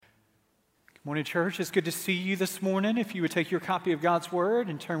Morning, church. It's good to see you this morning. If you would take your copy of God's Word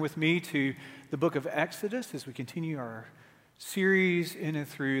and turn with me to the book of Exodus as we continue our series in and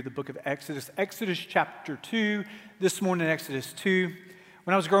through the book of Exodus. Exodus chapter 2, this morning, Exodus 2.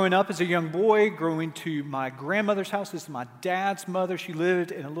 When I was growing up as a young boy, growing to my grandmother's house, this is my dad's mother. She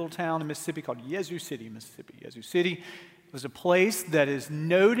lived in a little town in Mississippi called Yazoo City, Mississippi. Yazoo City was a place that is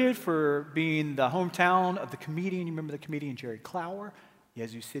noted for being the hometown of the comedian. You remember the comedian Jerry Clower,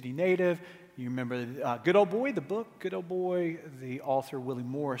 Yazoo City native. You remember Good Old Boy, the book, Good Old Boy. The author, Willie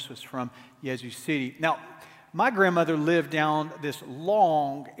Morris, was from Yazoo City. Now, my grandmother lived down this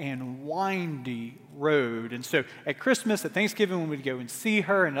long and windy road. And so at Christmas, at Thanksgiving, when we'd go and see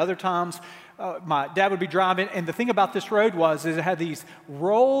her, and other times, my dad would be driving. And the thing about this road is it had these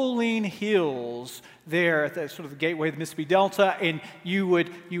rolling hills there at the sort of the gateway of the Mississippi Delta. And you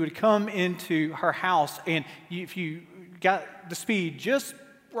would come into her house, and if you got the speed just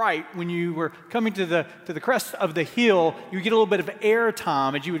right when you were coming to the crest of the hill, you would get a little bit of air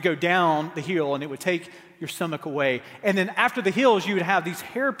time as you would go down the hill, and it would take your stomach away. And then after the hills, you would have these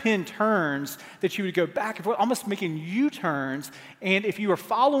hairpin turns that you would go back and forth, almost making U-turns. And if you were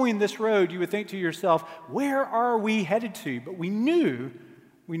following this road, you would think to yourself, where are we headed to? But we knew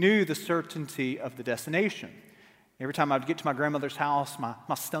the certainty of the destination. Every time I'd get to my grandmother's house, my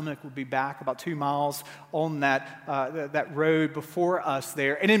stomach would be back about 2 miles on that road before us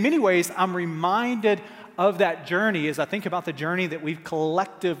there. And in many ways, I'm reminded of that journey as I think about the journey that we've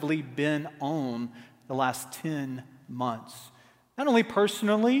collectively been on the last 10 months. Not only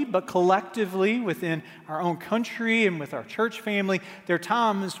personally, but collectively within our own country and with our church family, there are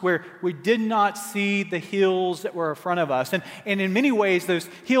times where we did not see the hills that were in front of us. And in many ways, those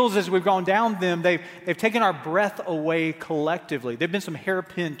hills, as we've gone down them, they've taken our breath away collectively. There have been some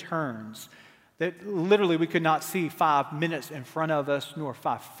hairpin turns that literally we could not see 5 minutes in front of us, nor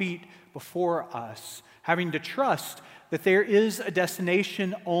 5 feet before us, having to trust that there is a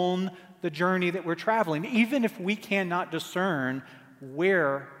destination on the journey that we're traveling, even if we cannot discern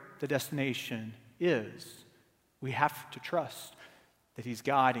where the destination is. We have to trust that He's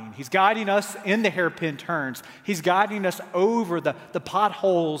guiding. He's guiding us in the hairpin turns. He's guiding us over the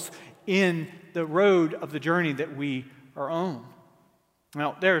potholes in the road of the journey that we are on.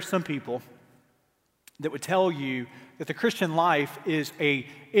 Now, there are some people that would tell you that the Christian life is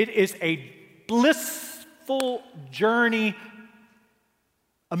a blissful journey,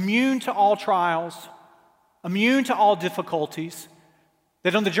 immune to all trials, immune to all difficulties,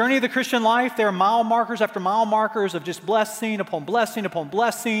 that on the journey of the Christian life, there are mile markers after mile markers of just blessing upon blessing upon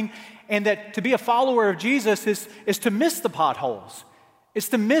blessing, and that to be a follower of Jesus is to miss the potholes. It's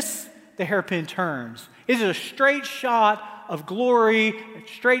to miss the hairpin turns. It is a straight shot of glory, a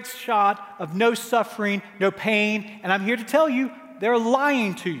straight shot of no suffering, no pain, and I'm here to tell you, they're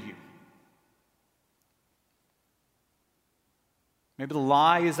lying to you. Maybe the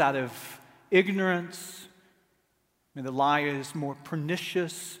lie is out of ignorance. Maybe the lie is more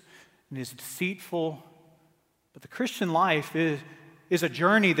pernicious and is deceitful. But the Christian life is a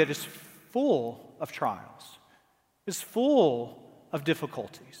journey that is full of trials, is full of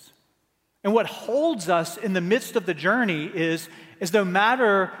difficulties. And what holds us in the midst of the journey is no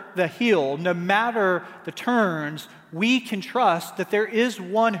matter the hill, no matter the turns, we can trust that there is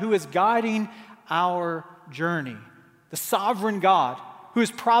one who is guiding our journey. The sovereign God who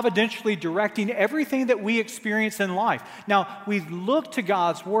is providentially directing everything that we experience in life. Now, we look to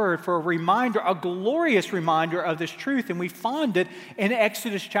God's Word for a reminder, a glorious reminder of this truth, and we find it in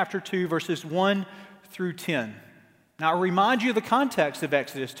Exodus chapter 2, verses 1 through 10. Now, I'll remind you of the context of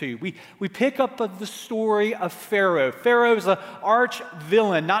Exodus 2. We pick up the story of Pharaoh. Pharaoh is an arch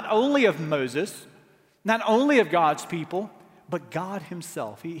villain, not only of Moses, not only of God's people, but God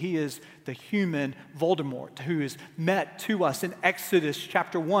Himself. He is the human Voldemort who is met to us in Exodus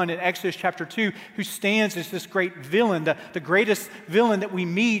chapter 1 and Exodus chapter 2, who stands as this great villain, the greatest villain that we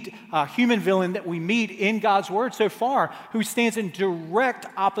meet, human villain that we meet in God's Word so far, who stands in direct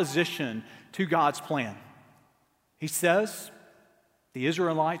opposition to God's plan. He says, the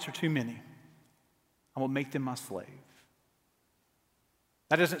Israelites are too many. I will make them my slave.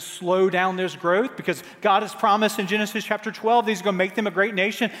 That doesn't slow down their growth because God has promised in Genesis chapter 12 that He's going to make them a great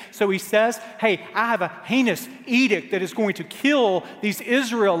nation. So He says, hey, I have a heinous edict that is going to kill these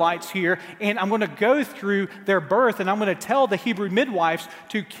Israelites here, and I'm going to go through their birth, and I'm going to tell the Hebrew midwives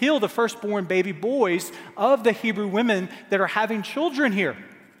to kill the firstborn baby boys of the Hebrew women that are having children here.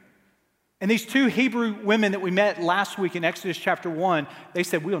 And these 2 Hebrew women that we met last week in Exodus chapter 1, they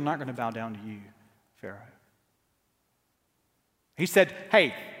said, we are not going to bow down to you, Pharaoh. He said,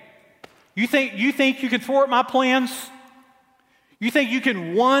 hey, you think you can thwart my plans? You think you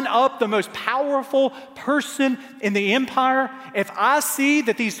can one-up the most powerful person in the empire? If I see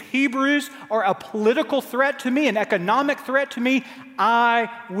that these Hebrews are a political threat to me, an economic threat to me, I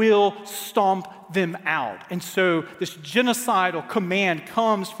will stomp them out. And so this genocidal command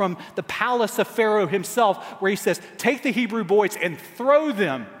comes from the palace of Pharaoh himself, where he says, take the Hebrew boys and throw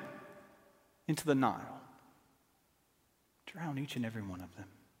them into the Nile. Drown each and every one of them.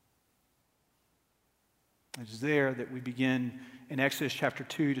 It is there that we begin in Exodus chapter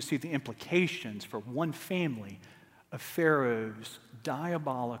 2 to see the implications for one family of Pharaoh's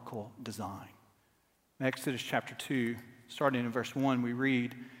diabolical design. In Exodus chapter 2, starting in verse 1, we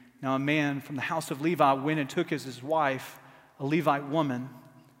read, now a man from the house of Levi went and took as his wife a Levite woman.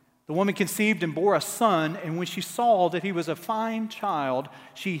 The woman conceived and bore a son, and when she saw that he was a fine child,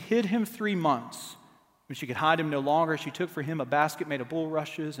 she hid him 3 months. When she could hide him no longer, she took for him a basket made of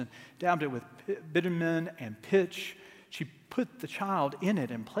bulrushes and dabbed it with bitumen and pitch. She put the child in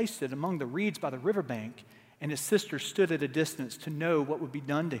it and placed it among the reeds by the riverbank, and his sister stood at a distance to know what would be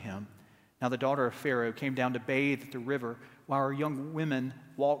done to him. Now the daughter of Pharaoh came down to bathe at the river, while her young women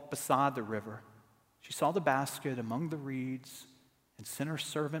walked beside the river. She saw the basket among the reeds and sent her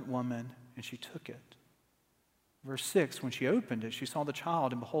servant woman, and she took it. Verse 6, when she opened it, she saw the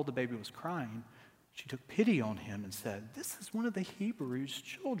child, and behold, the baby was crying. She took pity on him and said, this is one of the Hebrews'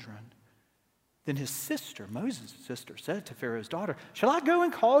 children. Then his sister, Moses' sister, said to Pharaoh's daughter, shall I go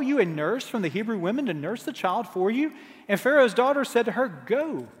and call you a nurse from the Hebrew women to nurse the child for you? And Pharaoh's daughter said to her,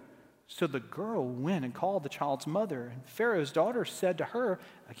 go. So the girl went and called the child's mother. And Pharaoh's daughter said to her,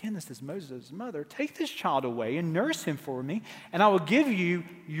 again, this is Moses' mother, take this child away and nurse him for me, and I will give you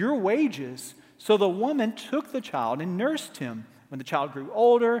your wages. So the woman took the child and nursed him. When the child grew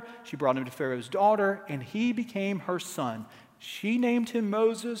older, she brought him to Pharaoh's daughter, and he became her son. She named him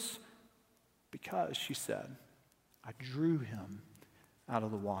Moses because, she said, I drew him out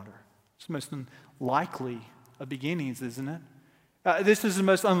of the water. It's the most unlikely of beginnings, isn't it? This is the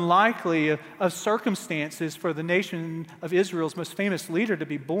most unlikely of circumstances for the nation of Israel's most famous leader to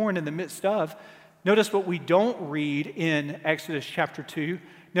be born in the midst of. Notice what we don't read in Exodus chapter 2.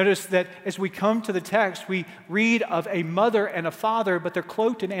 Notice that as we come to the text, we read of a mother and a father, but they're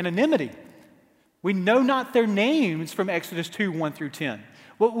cloaked in anonymity. We know not their names from Exodus 2, 1 through 10.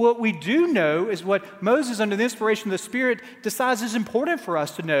 What we do know is what Moses, under the inspiration of the Spirit, decides is important for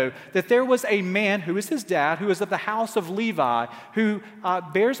us to know, that there was a man who is his dad, who is of the house of Levi, who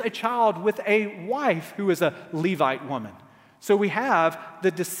bears a child with a wife who is a Levite woman. So we have the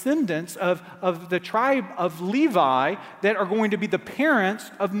descendants of the tribe of Levi that are going to be the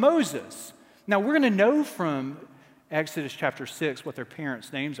parents of Moses. Now, we're going to know from Exodus chapter 6 what their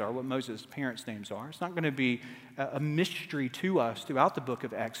parents' names are, what Moses' parents' names are. It's not going to be a mystery to us throughout the book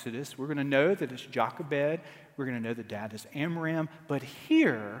of Exodus. We're going to know that it's Jochebed. We're going to know that dad is Amram. But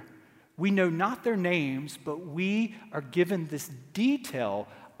here, we know not their names, but we are given this detail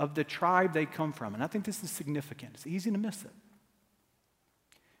of the tribe they come from. And I think this is significant. It's easy to miss it.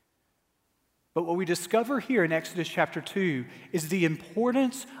 But what we discover here in Exodus chapter 2 is the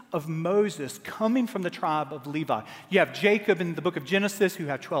importance of Moses coming from the tribe of Levi. You have Jacob in the book of Genesis who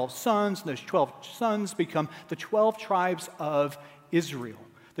have 12 sons, and those 12 sons become the 12 tribes of Israel.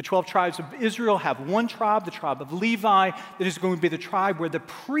 The 12 tribes of Israel have one tribe, the tribe of Levi, that is going to be the tribe where the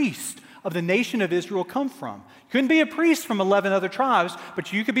priest of the nation of Israel come from. You couldn't be a priest from 11 other tribes,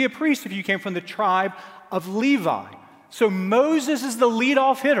 but you could be a priest if you came from the tribe of Levi. So Moses is the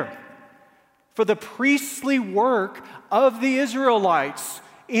leadoff hitter for the priestly work of the Israelites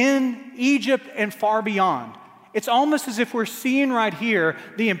in Egypt and far beyond. It's almost as if we're seeing right here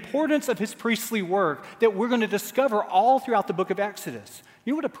the importance of his priestly work that we're going to discover all throughout the book of Exodus.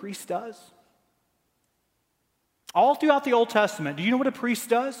 You know what a priest does? All throughout the Old Testament, do you know what a priest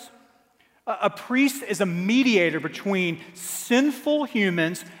does? A priest is a mediator between sinful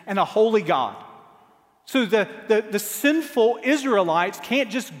humans and a holy God. So the sinful Israelites can't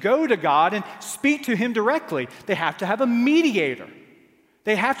just go to God and speak to him directly. They have to have a mediator.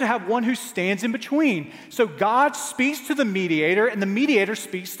 They have to have one who stands in between. So God speaks to the mediator, and the mediator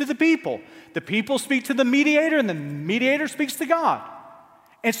speaks to the people. The people speak to the mediator, and the mediator speaks to God.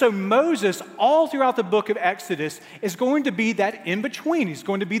 And so Moses, all throughout the book of Exodus, is going to be that in-between. He's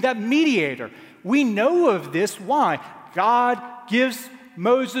going to be that mediator. We know of this. Why? God gives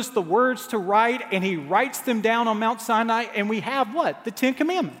Moses the words to write, and he writes them down on Mount Sinai, and we have what? The Ten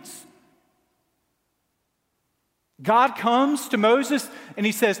Commandments. God comes to Moses, and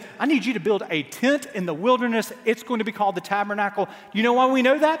he says, I need you to build a tent in the wilderness. It's going to be called the tabernacle. You know why we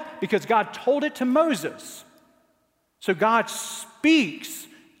know that? Because God told it to Moses. So God speaks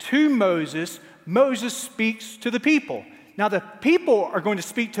to Moses. Moses speaks to the people. Now the people are going to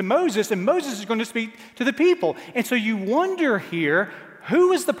speak to Moses, and Moses is going to speak to the people. And so you wonder here,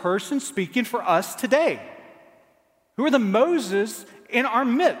 who is the person speaking for us today? Who are the Moses in our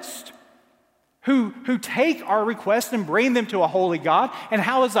midst? Who take our requests and bring them to a holy God? And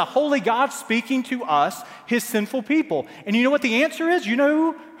how is a holy God speaking to us, his sinful people? And you know what the answer is? You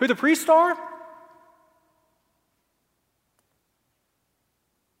know who the priests are?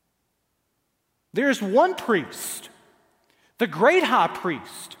 There's one priest, the great high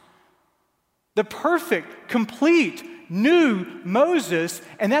priest, the perfect, complete, new Moses,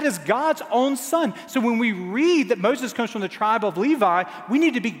 and that is God's own son. So when we read that Moses comes from the tribe of Levi, we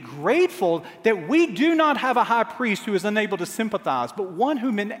need to be grateful that we do not have a high priest who is unable to sympathize, but one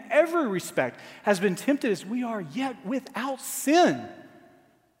whom in every respect has been tempted as we are, yet without sin.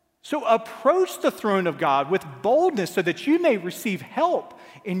 So approach the throne of God with boldness so that you may receive help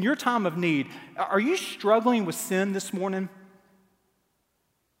in your time of need. Are you struggling with sin this morning?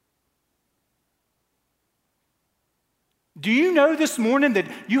 Do you know this morning that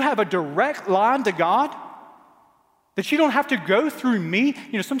you have a direct line to God? That you don't have to go through me?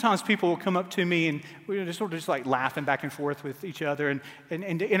 You know, sometimes people will come up to me and we're just sort of just like laughing back and forth with each other and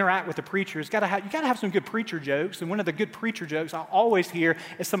to interact with the preachers. You gotta have some good preacher jokes. And one of the good preacher jokes I always hear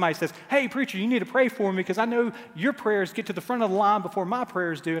is somebody says, "Hey, preacher, you need to pray for me because I know your prayers get to the front of the line before my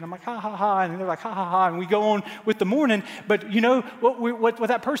prayers do." And I'm like, "Ha, ha, ha." And they're like, "Ha, ha, ha." And we go on with the morning. But you know, what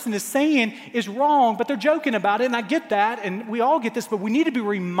that person is saying is wrong, but they're joking about it. And I get that. And we all get this. But we need to be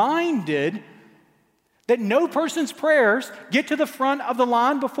reminded that no person's prayers get to the front of the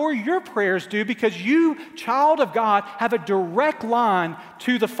line before your prayers do, because you, child of God, have a direct line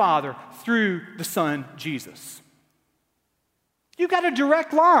to the Father through the Son, Jesus. You've got a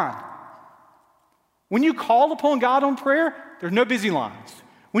direct line. When you call upon God on prayer, there's no busy lines.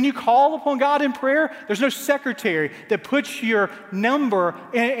 When you call upon God in prayer, there's no secretary that puts your number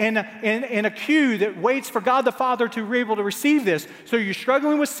in a queue that waits for God the Father to be able to receive this. So you're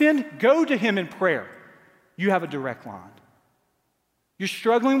struggling with sin, go to Him in prayer. You have a direct line. You're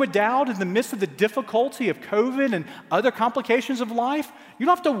struggling with doubt in the midst of the difficulty of COVID and other complications of life. You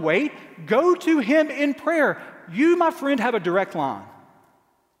don't have to wait. Go to Him in prayer. You, my friend, have a direct line.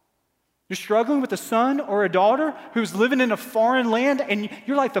 You're struggling with a son or a daughter who's living in a foreign land, and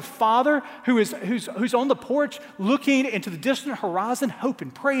you're like the father who's on the porch looking into the distant horizon, hoping,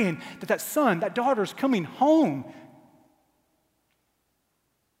 praying that son, that daughter is coming home.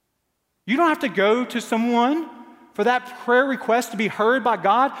 You don't have to go to someone for that prayer request to be heard by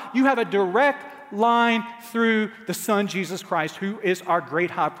God. You have a direct line through the Son, Jesus Christ, who is our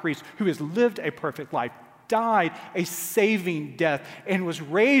great high priest, who has lived a perfect life, died a saving death, and was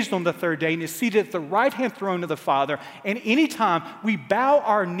raised on the third day and is seated at the right-hand throne of the Father. And anytime we bow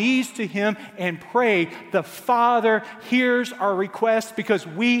our knees to Him and pray, the Father hears our request because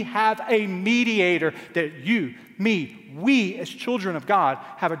we have a mediator that you, me, we as children of God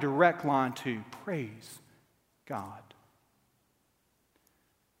have a direct line to. Praise God.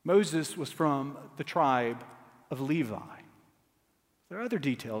 Moses was from the tribe of Levi. There are other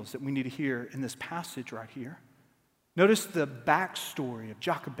details that we need to hear in this passage right here. Notice the backstory of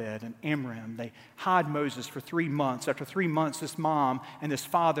Jochebed and Amram. They hide Moses for 3 months. After 3 months, this mom and this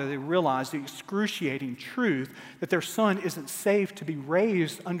father, they realize the excruciating truth that their son isn't safe to be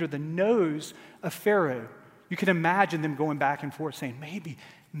raised under the nose of Pharaoh. You can imagine them going back and forth saying,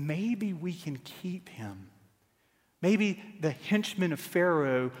 maybe we can keep him. Maybe the henchmen of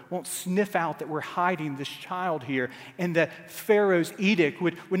Pharaoh won't sniff out that we're hiding this child here, and that Pharaoh's edict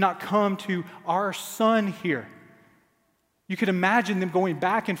would not come to our son here. You could imagine them going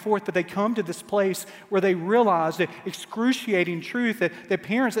back and forth, but they come to this place where they realize the excruciating truth that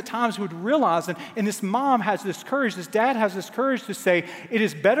parents at times would realize. And this mom has this courage, this dad has this courage to say, it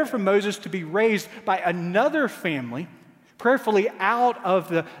is better for Moses to be raised by another family, prayerfully out of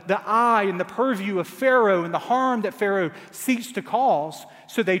the eye and the purview of Pharaoh and the harm that Pharaoh seeks to cause.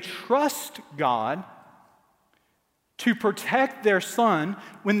 So they trust God to protect their son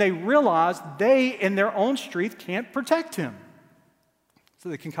when they realize they, in their own strength, can't protect him. So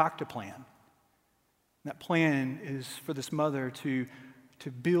they concoct a plan. And that plan is for this mother to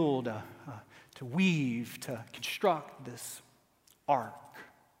build, to weave, to construct this ark.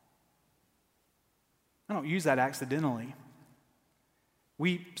 I don't use that accidentally.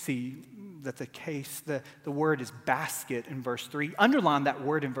 We see that the word is basket in verse 3. Underline that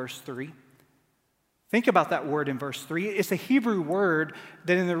word in verse 3. Think about that word in verse 3. It's a Hebrew word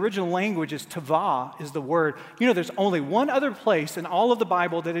that in the original language is tavah, is the word. You know, there's only one other place in all of the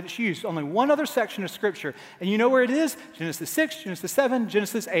Bible that it's used, only one other section of Scripture. And you know where it is? Genesis 6, Genesis 7,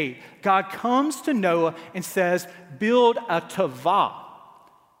 Genesis 8. God comes to Noah and says, build a tavah.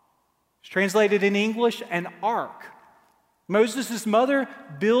 It's translated in English, an ark. Moses' mother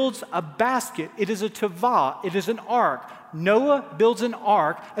builds a basket. It is a tavah. It is an ark. Noah builds an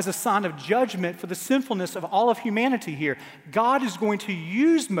ark as a sign of judgment for the sinfulness of all of humanity here. God is going to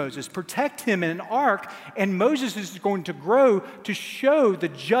use Moses, protect him in an ark, and Moses is going to grow to show the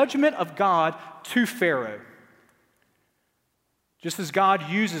judgment of God to Pharaoh. Just as God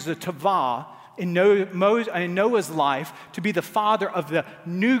uses a tavah in Noah's life to be the father of the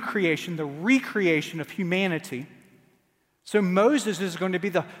new creation, the recreation of humanity, so Moses is going to be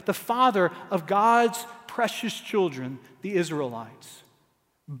the father of God's precious children, the Israelites.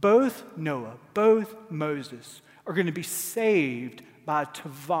 Both Noah, both Moses are going to be saved by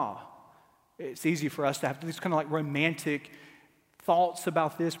tavah. It's easy for us to have these kind of like romantic thoughts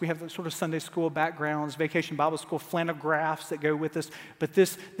about this. We have the sort of Sunday school backgrounds, vacation Bible school flannel graphs that go with us. But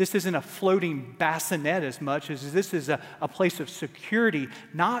this isn't a floating bassinet as much as this is a place of security,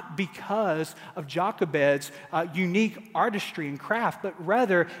 not because of Jochebed's unique artistry and craft, but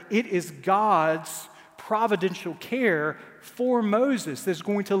rather it is God's providential care for Moses that's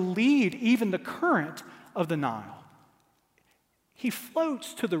going to lead even the current of the Nile. He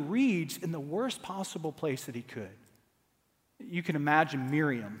floats to the reeds in the worst possible place that he could. You can imagine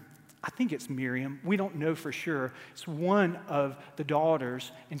Miriam. I think it's Miriam. We don't know for sure. It's one of the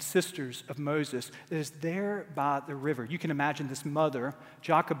daughters and sisters of Moses that is there by the river. You can imagine this mother,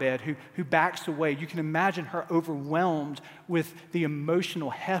 Jochebed, who backs away. You can imagine her overwhelmed with the emotional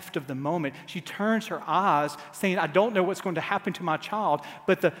heft of the moment. She turns her eyes, saying, I don't know what's going to happen to my child.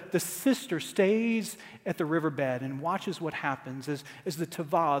 But the sister stays at the riverbed and watches what happens as the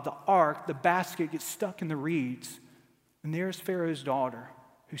tavah, the ark, the basket gets stuck in the reeds. And there's Pharaoh's daughter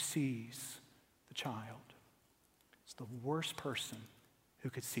who sees the child. It's the worst person who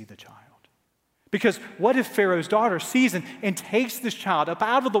could see the child. Because what if Pharaoh's daughter sees and takes this child up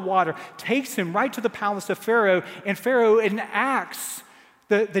out of the water, takes him right to the palace of Pharaoh, and Pharaoh enacts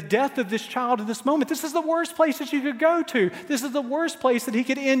the death of this child in this moment? This is the worst place that you could go to. This is the worst place that he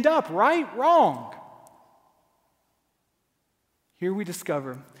could end up, right? Wrong. Here we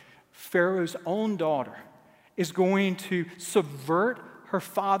discover Pharaoh's own daughter is going to subvert her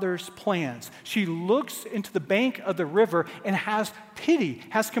father's plans. She looks into the bank of the river and has pity,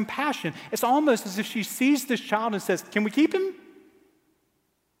 has compassion. It's almost as if she sees this child and says, can we keep him?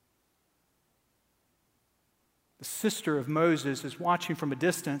 The sister of Moses is watching from a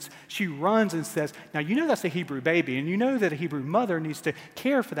distance. She runs and says, now you know that's a Hebrew baby, and you know that a Hebrew mother needs to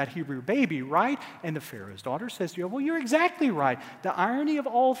care for that Hebrew baby, right? And the Pharaoh's daughter says to her, well, you're exactly right. The irony of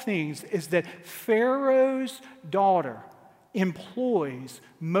all things is that Pharaoh's daughter employs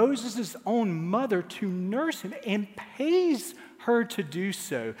Moses' own mother to nurse him and pays her to do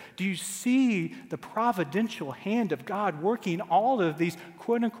so. Do you see the providential hand of God working all of these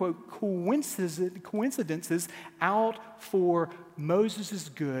quote-unquote coincidences out for Moses'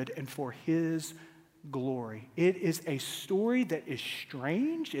 good and for his glory? It is a story that is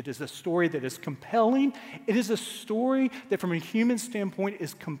strange. It is a story that is compelling. It is a story that from a human standpoint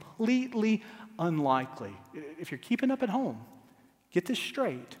is completely unlikely. If you're keeping up at home, get this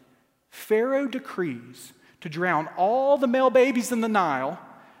straight. Pharaoh decrees to drown all the male babies in the Nile.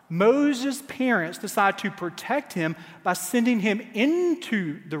 Moses' parents decide to protect him by sending him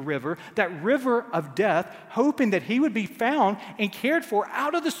into the river, that river of death, hoping that he would be found and cared for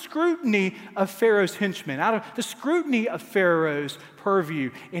out of the scrutiny of Pharaoh's henchmen, out of the scrutiny of Pharaoh's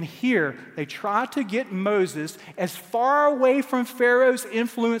purview. And here they try to get Moses as far away from Pharaoh's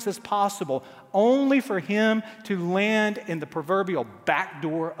influence as possible, only for him to land in the proverbial back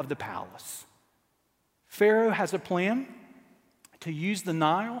door of the palace. Pharaoh has a plan to use the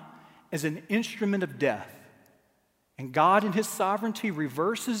Nile as an instrument of death. And God in his sovereignty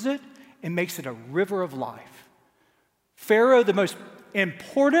reverses it and makes it a river of life. Pharaoh, the most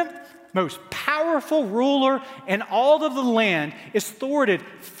important, most powerful ruler in all of the land, is thwarted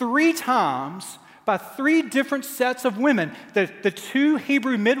 3 times by 3 different sets of women. The 2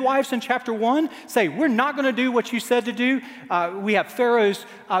 Hebrew midwives in chapter 1 say, we're not going to do what you said to do. We have Pharaoh's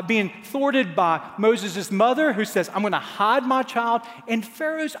being thwarted by Moses' mother, who says, I'm going to hide my child. And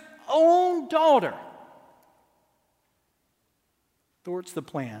Pharaoh's own daughter thwarts the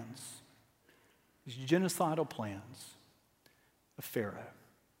plans, these genocidal plans of Pharaoh.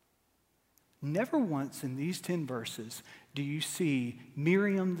 never once in these 10 verses do you see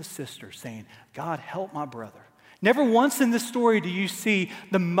Miriam the sister saying, God, help my brother. Never once in this story do you see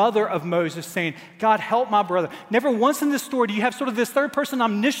the mother of Moses saying, God, help my brother. Never once in this story do you have sort of this third-person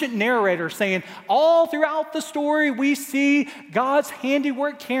omniscient narrator saying, all throughout the story we see God's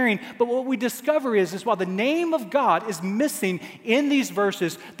handiwork carrying. But what we discover is while the name of God is missing in these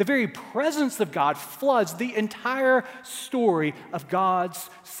verses, the very presence of God floods the entire story of God's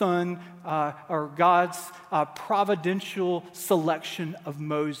Son, or God's providential selection of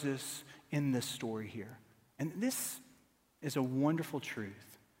Moses in this story here. And this is a wonderful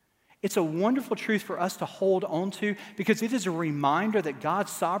truth. It's a wonderful truth for us to hold on to because it is a reminder that God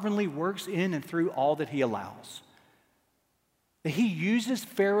sovereignly works in and through all that he allows. That he uses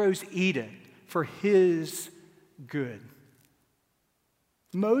Pharaoh's edict for his good.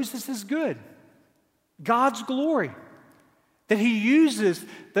 Moses is good. God's glory. That he uses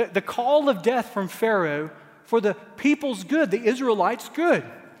the call of death from Pharaoh for the people's good, the Israelites' good,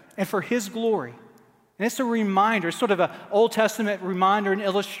 and for his glory. And it's a reminder, sort of an Old Testament reminder and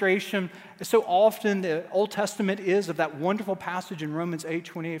illustration. So often the Old Testament is of that wonderful passage in Romans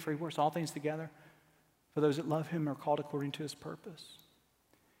 8:28, for he works all things together for those that love him are called according to his purpose.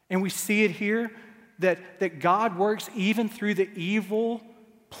 And we see it here that God works even through the evil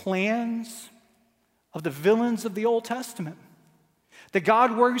plans of the villains of the Old Testament. That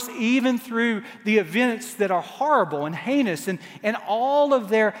God works even through the events that are horrible and heinous and all of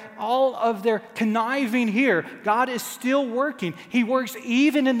their conniving here. God is still working. He works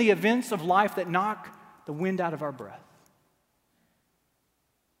even in the events of life that knock the wind out of our breath.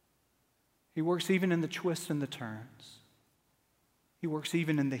 He works even in the twists and the turns. He works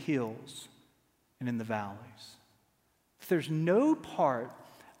even in the hills and in the valleys. There's no part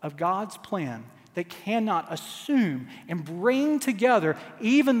of God's plan that cannot assume and bring together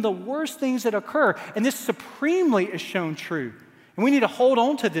even the worst things that occur. And this supremely is shown true. And we need to hold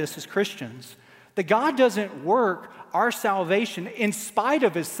on to this as Christians. That God doesn't work our salvation in spite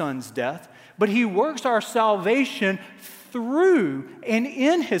of his son's death, but he works our salvation through and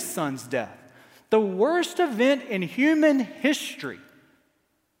in his son's death. The worst event in human history,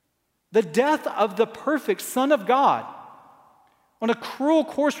 the death of the perfect Son of God on a cruel,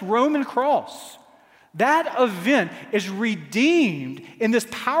 coarse Roman cross. That event is redeemed in this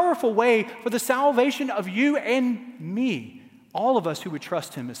powerful way for the salvation of you and me, all of us who would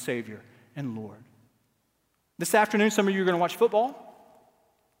trust him as Savior and Lord. This afternoon, some of you are going to watch football.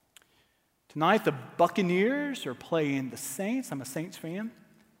 Tonight, the Buccaneers are playing the Saints. I'm a Saints fan,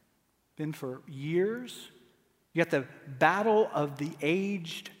 been for years. You got the battle of the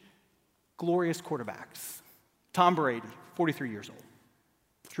aged, glorious quarterbacks. Tom Brady, 43 years old.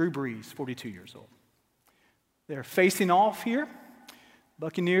 Drew Brees, 42 years old. They're facing off here,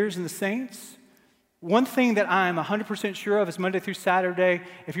 Buccaneers and the Saints. One thing that I'm 100% sure of is Monday through Saturday,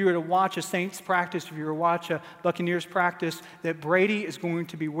 if you were to watch a Saints practice, if you were to watch a Buccaneers practice, that Brady is going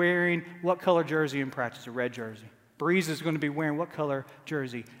to be wearing what color jersey in practice? A red jersey. Brees is going to be wearing what color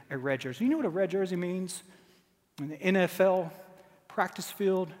jersey? A red jersey. You know what a red jersey means? In the NFL practice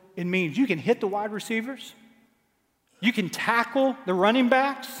field, it means you can hit the wide receivers. You can tackle the running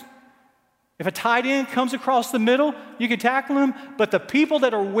backs. If a tight end comes across the middle, you can tackle him, but the people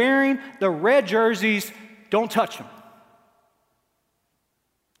that are wearing the red jerseys, don't touch them.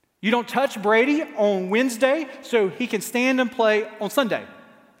 You don't touch Brady on Wednesday so he can stand and play on Sunday.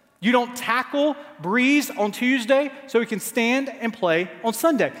 You don't tackle Brees on Tuesday so he can stand and play on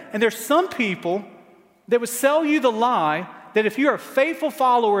Sunday. And there's some people that would sell you the lie that if you're a faithful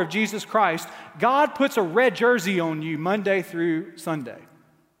follower of Jesus Christ, God puts a red jersey on you Monday through Sunday.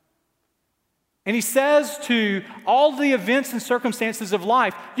 And he says to all the events and circumstances of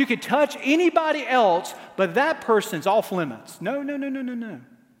life, you could touch anybody else, but that person's off limits. No.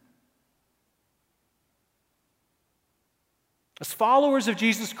 As followers of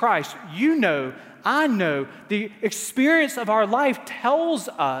Jesus Christ, you know, I know, the experience of our life tells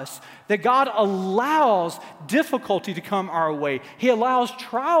us that God allows difficulty to come our way. He allows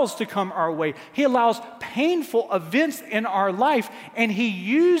trials to come our way. He allows painful events in our life, and he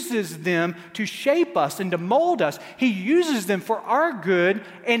uses them to shape us and to mold us. He uses them for our good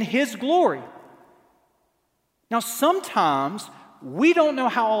and his glory. Now, sometimes we don't know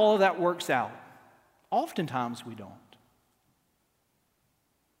how all of that works out. Oftentimes we don't.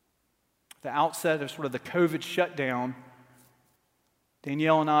 The outset of sort of the COVID shutdown,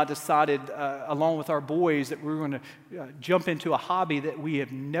 Danielle and I decided, along with our boys, that we were going to jump into a hobby that we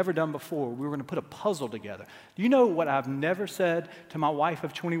have never done before. We were going to put a puzzle together. Do you know what I've never said to my wife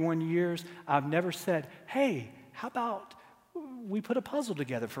of 21 years? I've never said, hey, how about we put a puzzle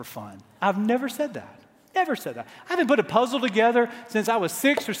together for fun. I've never said that. Never said that. I haven't put a puzzle together since I was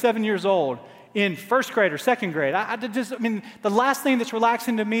 6 or 7 years old in first grade or second grade. The last thing that's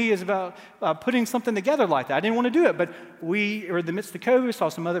relaxing to me is about putting something together like that. I didn't want to do it, but we were in the midst of COVID, saw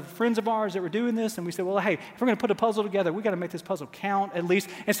some other friends of ours that were doing this, and we said, well, hey, if we're going to put a puzzle together, we got to make this puzzle count at least.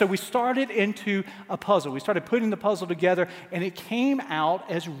 And so we started into a puzzle. We started putting the puzzle together, and it came out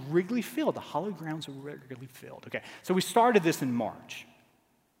as Wrigley Field. The hollow grounds of Wrigley Field. Okay, so we started this in March.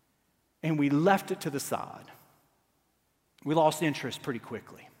 And we left it to the side. We lost interest pretty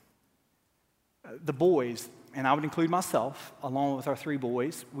quickly. The boys, and I would include myself, along with our 3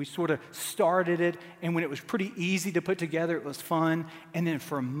 boys, we sort of started it, and when it was pretty easy to put together, it was fun. And then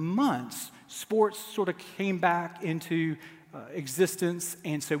for months, sports sort of came back into existence,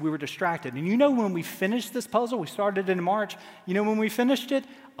 and so we were distracted. And you know when we finished this puzzle, we started it in March, you know when we finished it?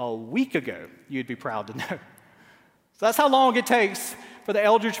 A week ago, you'd be proud to know. So that's how long it takes for the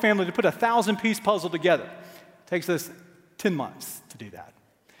Eldridge family to put a 1,000-piece puzzle together. It takes us 10 months to do that.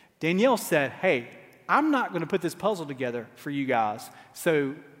 Danielle said, hey, I'm not going to put this puzzle together for you guys,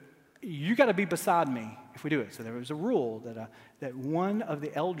 so you got to be beside me if we do it. So there was a rule that one of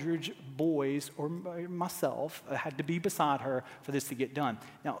the Eldridge boys or myself had to be beside her for this to get done.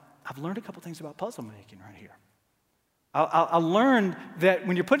 Now, I've learned a couple things about puzzle making right here. I learned that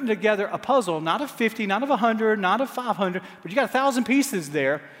when you're putting together a puzzle, not of 50, not of 100, not of 500, but you got 1,000 pieces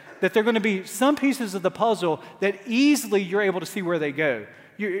there, that there are going to be some pieces of the puzzle that easily you're able to see where they go.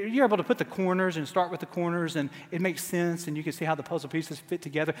 You're able to put the corners and start with the corners, and it makes sense, and you can see how the puzzle pieces fit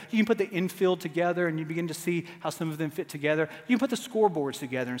together. You can put the infield together, and you begin to see how some of them fit together. You can put the scoreboards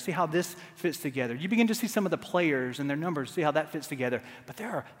together and see how this fits together. You begin to see some of the players and their numbers, see how that fits together. But there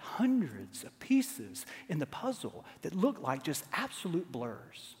are hundreds of pieces in the puzzle that look like just absolute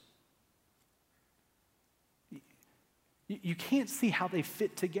blurs. You can't see how they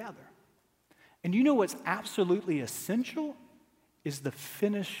fit together. And you know what's absolutely essential is the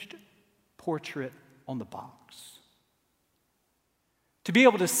finished portrait on the box. To be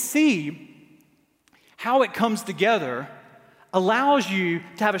able to see how it comes together allows you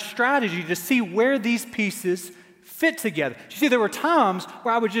to have a strategy to see where these pieces fit together. You see, there were times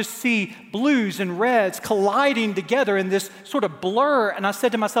where I would just see blues and reds colliding together in this sort of blur, and I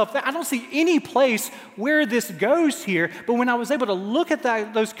said to myself, I don't see any place where this goes here. But when I was able to look at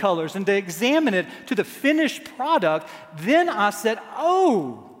those colors and to examine it to the finished product, then I said,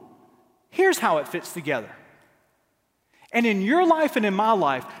 oh, here's how it fits together. And in your life and in my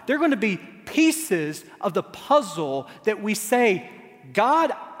life, there are going to be pieces of the puzzle that we say,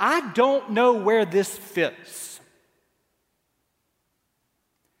 God, I don't know where this fits.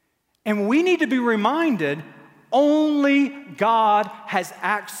 And we need to be reminded only God has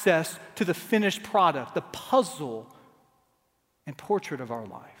access to the finished product, the puzzle and portrait of our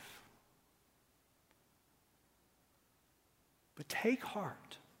life. But take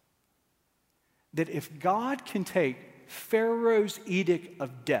heart that if God can take Pharaoh's edict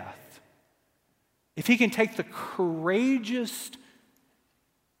of death, if he can take the courageous,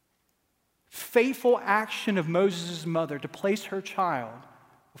 faithful action of Moses' mother to place her child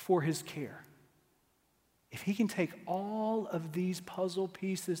before his care, if he can take all of these puzzle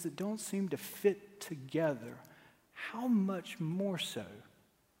pieces that don't seem to fit together, how much more so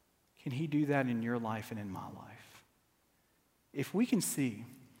can he do that in your life and in my life? If we can see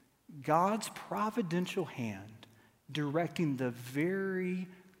God's providential hand directing the very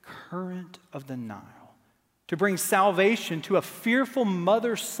current of the Nile to bring salvation to a fearful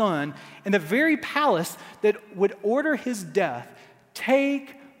mother's son in the very palace that would order his death,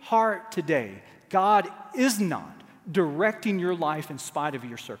 take heart today. God is not directing your life in spite of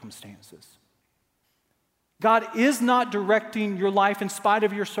your circumstances. God is not directing your life in spite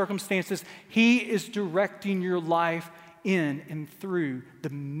of your circumstances. He is directing your life in and through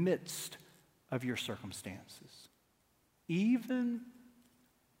the midst of your circumstances. Even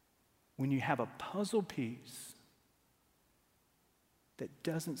when you have a puzzle piece that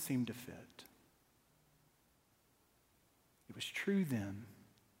doesn't seem to fit. It was true then,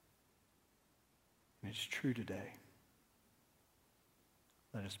 and it's true today.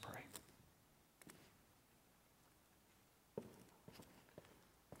 Let us pray.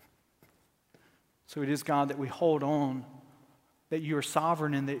 So it is, God, that we hold on, that you are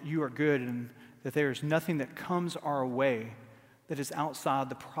sovereign and that you are good, and that there is nothing that comes our way that is outside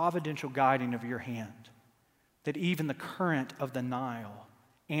the providential guiding of your hand, that even the current of the Nile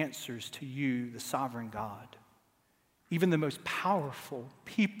answers to you, the sovereign God. Even the most powerful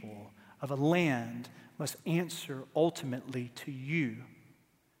people of a land must answer ultimately to you.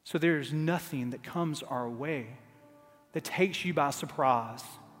 So there is nothing that comes our way that takes you by surprise.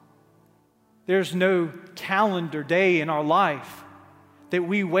 There's no calendar day in our life that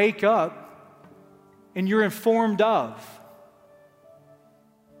we wake up and you're informed of.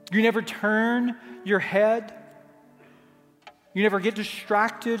 You never turn your head. You never get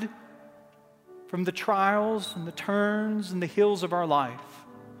distracted from the trials and the turns and the hills of our life.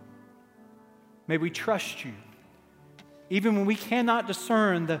 May we trust you. Even when we cannot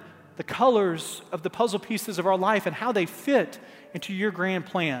discern the colors of the puzzle pieces of our life and how they fit into your grand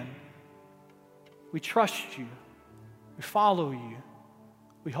plan, we trust you. We follow you.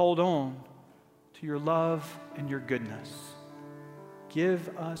 We hold on to your love and your goodness.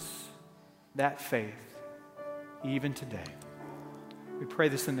 Give us that faith even today. We pray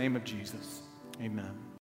this in the name of Jesus. Amen.